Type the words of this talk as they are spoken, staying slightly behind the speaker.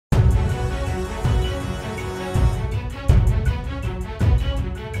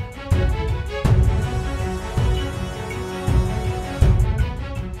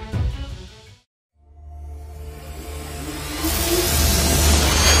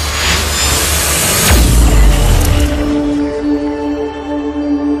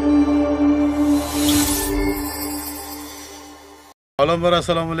Avvalambor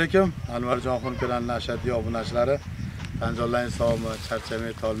assalomu alaykum. Anvarjon Xon kanalining ashaddiy obunachilari. Tanjonlaring sog'mi,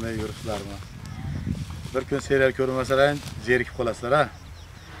 charchamay tolmay yuribsizlarmi? Bir kun serial ko'rmasalar, zerikib qolasizlar, ha?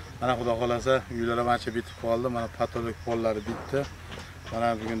 Mana xudo xolasa, uylar ancha bitib qoldi. Mana patolog pollari bitdi. Mana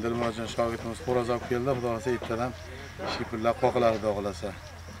bugun Dilmurodjon shogirdimiz xo'roz olib keldi. Xudo xolasa ertadan shipirlab qoqiladi, xudo xolasa.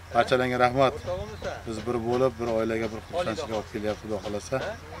 Barchalarga rahmat. Biz bir bo'lib, bir oilaga bir xursandchilik olib kelyapti, xudo xolasa.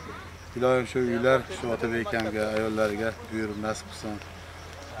 Ilohim shu uylar, shu Otabek akamga, ayollariga buyurib nasib qilsin.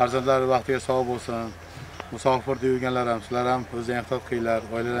 Farzandlari vaqtiga sog' bo'lsin. Musofirda yurganlar ham, sizlar ham o'zingizga ehtiyot qilinglar,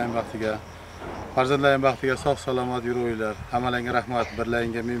 oilalaring vaqtiga. Farzandlaring vaqtiga sog' salomat yuringlar. Hammalarga rahmat,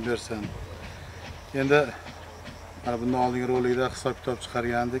 birlaringga ming bersin. Endi mana bundan oldingi rolikda hisob-kitob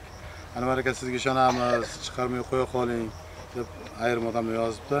chiqargandik. Anvar aka sizga ishonamiz, chiqarmay qo'ya qoling deb ayrim odamlar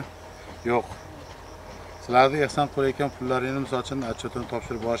yozibdi. Yo'q. Sizlarga ehson qilayotgan pullaringizni misol uchun отчетini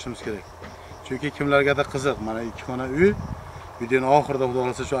topshirib borishimiz kerak. Chunki kimlargadir qiziq. Mana 2 xona uy, videoning oxirida xudo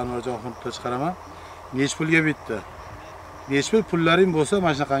xolasa shu Anvarjon Xonda chiqaraman. Nech pulga bitdi? Nech pul pullaring bo'lsa,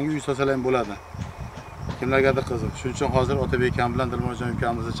 mana shunaqangi uy solsalaring bo'ladi. Kimlargadir qiziq. Shuning uchun hozir Otabek akam bilan Dilmurodjon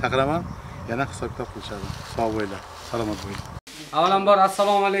ukamizni chaqiraman. Yana hisob-kitob qilishadi. Sog' bo'linglar, salomat bo'linglar. Avvalambor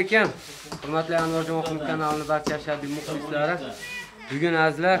assalomu alaykum. Hurmatli Anvarjon Xonda kanalining barcha ashaddiy muxlislari. Bugun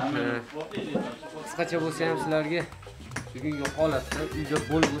azizlar, qisqacha bo'lsa ham sizlarga bugungi holatda uyda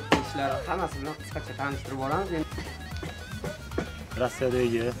bo'lib o'tgan ishlarni hammasi bilan qisqacha tanishtirib olamiz.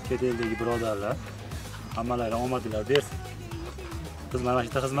 Rossiyadagi, chet eldagi birodarlar hammalariga omadlar bersin. Biz mana shu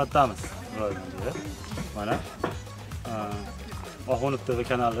yerda xizmatdamiz, birodarlar. Mana Oxunov TV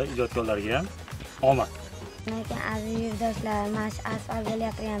kanali ijodkorlariga ham omad. Lekin aziz yurtdoshlar, mana shu asfalt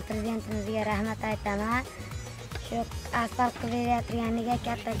bo'layotgan prezidentimizga rahmat aytaman. Shu asfalt qilayotganiga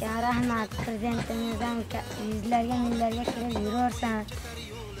kattakon rahmat. Prezidentimizdan yuzlarga, minglarga kirib yuraversin.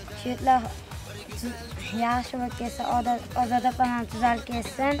 Shu yerlar yaxshi bo'lib ketsa, ozoda ham tuzalib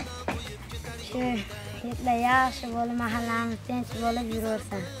ketsin. Shu yerlar yaxshi bo'lib, mahallamiz tinch bo'lib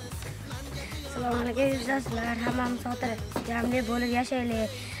yuraversin. Assalomu alaykum yurtdoshlar, hammamiz xotirjamli bo'lib yashaylik.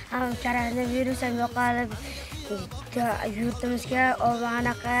 Ham koronavirus ham yo'qolib, yurtimizga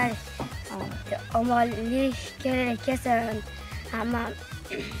anaqa omonlik kerak kelsin. Hamma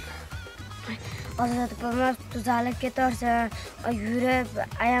ozoda tuzalib ketaversin. Yurib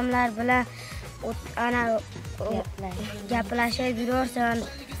ayamlar bilan ana gaplashib yuraversin.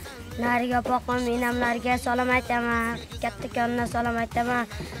 Nariga boqim inamlarga salom aytaman, kattakonga salom aytaman.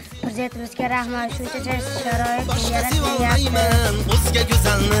 Prezidentimizga rahmat, shuncha sharoit yaratgan. O'zga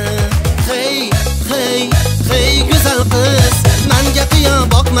go'zalni, hey, hey, hey go'zal qiz, menga qiya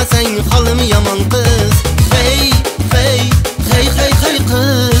boqmasang holim yomon qiz. Hey, hey, hey, hey, hey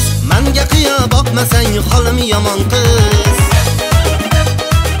qiz, menga qiya boqmasang holim yomon qiz.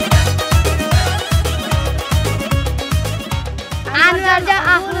 Anvarjon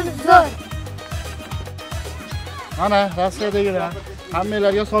ahli zo'r. Mana Rossiyadagilar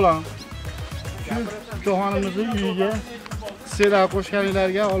hammalarga salom. Shu cho'xonimizning uyiga sizlar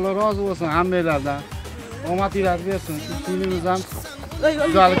qo'shganlarga Alloh rozi bo'lsin hammalardan. Omadinglar bersin. Shu kunimiz ham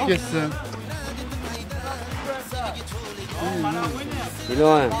tuzalib ketsin.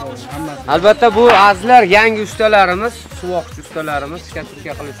 Ilohim. Albatta bu azizlar yangi ustalarimiz, suvoqchi ustalarimiz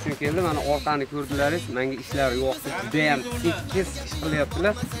shikasturka qilish uchun keldi. Mana orqani ko'rdilaringiz, menga ishlar yo'qdi. Juda ham tez ish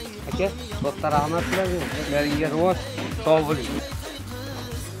qilyaptilar. Aka, katta rahmat sizlarga. Sizlarga rivoj, sog' bo'ling.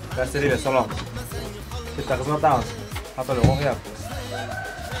 Rossiyaga salom. Katta xizmatdamiz. Xatolik o'qiyapmiz.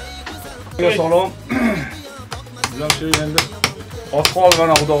 Salom. Bizam shu endi oz qoldi,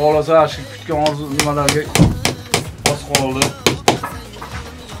 mana xudo xolasa, shu kutgan orzu nimalarga oz qoldi.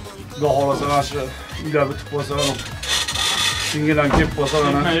 Xudo xolasa, mana shu uylar bitib qolsa, singillar kelib qolsa,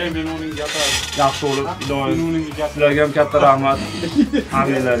 mana yaxshi bo'lib, ilohim. Sizlarga ham katta rahmat.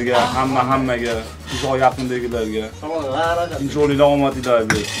 Hammalarga, hammaga, uzoq yaqindagilarga. Inshaalloh omadinglar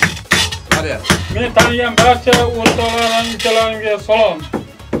bersin. Meni tanigan barcha o'rtoqlarim, ukalarimga salom.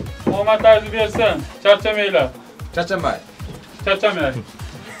 Omadingiz bersin. Charchamanglar. Charchamay. Charchamang.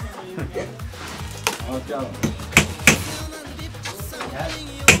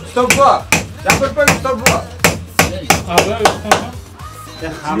 Stop bor. Gapirmang, stop bor.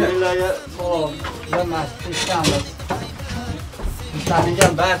 Hammalarga salom. Biz ishlamiz.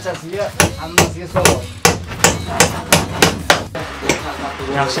 Tanigan barchasiga, hammasiga salom.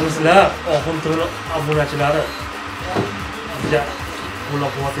 Yaxshimisizlar, Oxun TV obunachilari? Bizga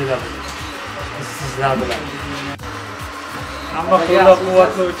qo'llab-quvvatlaylar. Sizlar bilan. Hamma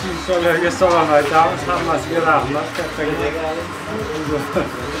qo'llab-quvvatlovchi insonlarga salom aytamiz. Hammasiga rahmat.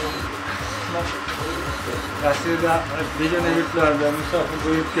 Rossiyada begona yurtlarda musofir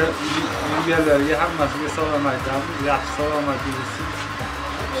bo'lib yurganlarga hammasiga salom aytamiz. Yaxshi salomat bo'lsin.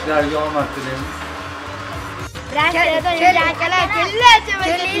 ishlariga omad tilaymiz.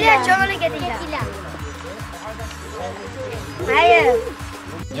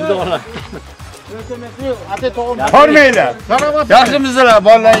 Hormanglar. Yaxshimisizlar?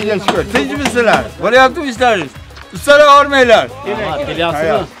 Bolalaringga shukr. Tinchmisizlar? Bo'lyaptimi ishlaringiz? Ustalar hormanglar.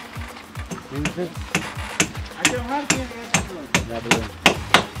 Kelyapsizmi?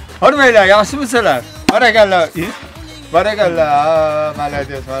 Hormanglar, yaxshimisizlar? Barakallah. Barakallah.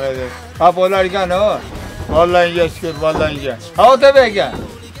 Malades, malades. Ha bo'lar ekan o. Bolalaringga shukr, bolalaringga. Ha Otabek aka.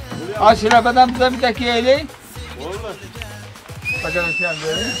 Ashrafadan biza bitta kelaylik. Qachon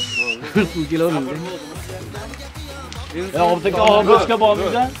bering? Pul keladi. Obdaka Ohaboshga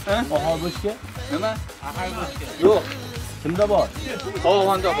bormisan? Ohaboshga? Nima? Yo'q. Kimda bor?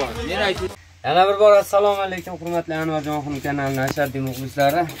 Qovg'onda bor. Men aytdim. Yana bir bor assalomu alaykum hurmatli Anvarjon kanalining ashaddiy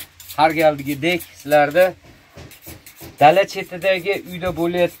muxlislari. Har galgidek sizlarda Dala chetidagi uyda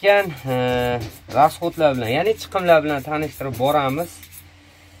bo'layotgan rasxodlar bilan, ya'ni chiqimlar bilan tanishtirib boramiz.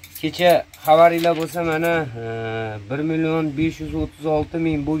 Kecha xabaringlar bo'lsa, mana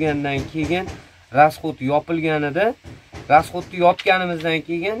 1.536.000 bo'lgandan keyin rasxod yopilgan edi. Rasxodni yopganimizdan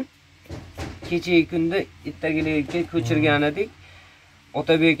keyin kechagi kunda ittagilikka ko'chirgan edik.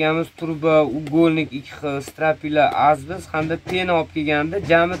 Otabek akamiz turba, ugolnik 2 xil, strapila, azbiz hamda pena olib kelganda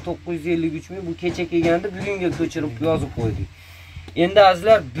jami 953.000 bu kecha kelganda bugunga ko'chirib yozib qo'ydik. Endi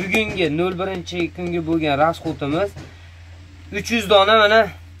azizlar bugungi 01-kunga bo'lgan rasxodimiz 300 dona mana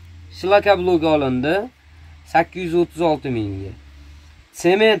shlaka blok olindi 836.000 ga.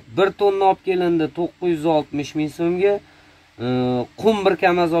 Sement 1 tonna olib kelindi 960.000 so'mga. Qum bir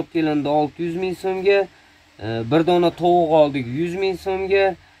kamaz olib kelindi 600.000 so'mga. Bir dona tovuq oldik 100.000 so'mga.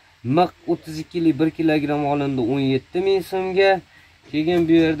 Miq 32 lik 1 kilogram olindi 17.000 so'mga. Keyin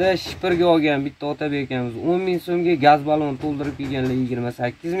bu yerda shipirga olgan bitta Otabek akamiz 10.000 so'mga, gaz balon to'ldirib kelganlar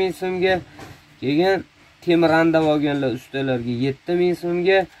 28.000 so'mga. Keyin temir randav olganlar ustalarga 7.000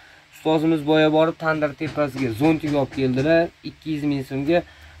 so'mga. Ustozimiz boya borib tandir tepasiga zontik olib keldilar 200.000 so'mga.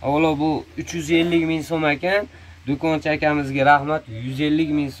 Avvalo bu 350.000 so'm ekan. Do'konchi akamizga rahmat,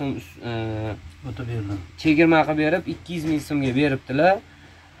 150.000 so'm o'tib berdi. Chegirma qilib berib 200.000 so'mga beribdilar.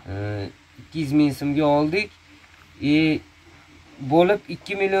 200.000 so'mga oldik. Bo'lib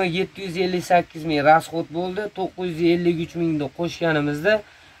 2.758.000 rasxod bo'ldi. 953.000 da qo'shganimizda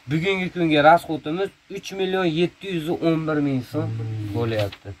bugungi kunga rasxodimiz 3.711.000 so'm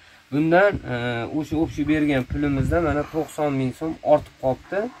bo'lyapti. Bundan o'sha o'pshi bergan pulimizda mana 90.000 so'm ortib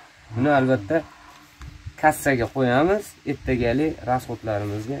qoldi. Buni albatta kassaga qo'yamiz. Ertagali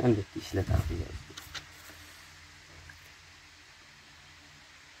rasxodlarimizga albatta ishlatamiz.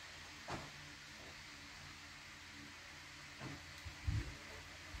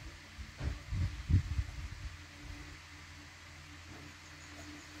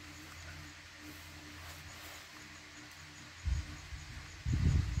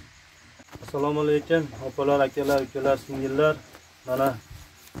 Assalomu alaykum, opalar, akalar, ukalar, singillar. Mana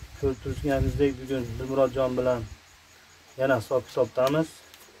ko'rib turganingizdek bugun Dilmurodjon bilan yana hisob-kitobdamiz.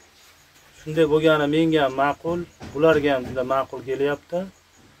 Shunday bo'lgani menga ma'qul, bularga ham juda ma'qul kelyapti.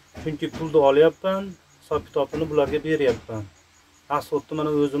 Chunki pulni olyapman, hisob-kitobini bularga beryapman. Rasxodni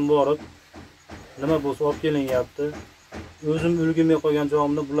mana o'zim borib, nima bo'lsa olib kelinyapti. O'zim ulgurmay qolgan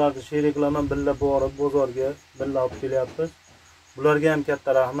joyimda bularni sherik qilaman, billa borib bozorga billa olib kelyapmiz. Bularga ham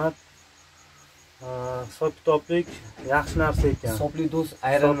katta rahmat. Hisob-kitoblik yaxshi narsa ekan. Hisobli do'st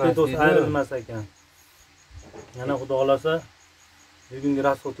ayrilmas ekan. Yana Xudo xolasa bugungi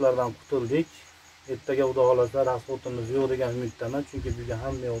rasxodlardan qutuldik. Ertaga Xudo xolasa rasxodimiz yo'q degan umiddaman, chunki bugun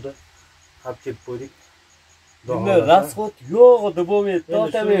hamma yo'qda olib kelib qo'ydik. Bunda rasxod yo'q deb bo'lmaydi,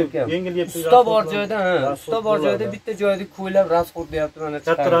 Otabek aka. Usta bor joyda, usta bor joyda bitta joyda ko'ylab rasxod deyapti, mana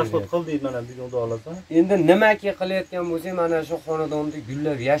chiqardi. Katta rasxod qildik mana bugun Xudo xolasa. Endi nimaki qilayotgan bo'lsak, mana shu xonadonni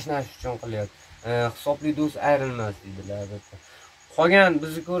gullab yashnash uchun qilyapti. Hisobli do'st ayrilmas deydilar albatta. Qolgan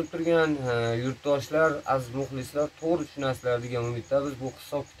bizni ko'rib turgan yurtdoshlar, aziz muxlislar to'g'ri tushunasizlar degan umiddamiz. Bu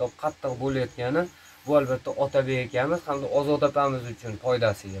hisob-kitob qattiq bo'layotgani bu albatta Otabek akamiz hamda Ozod opamiz uchun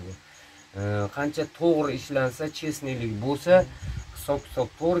foydasiga bu. Qancha to'g'ri ishlansa, chestnilik bo'lsa, hisob-kitob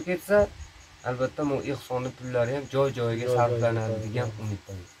to'g'ri ketsa, albatta bu ehsonni pullari ham joy-joyiga sarflanadi degan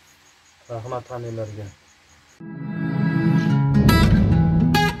umiddamiz. Rahmat hammalarga.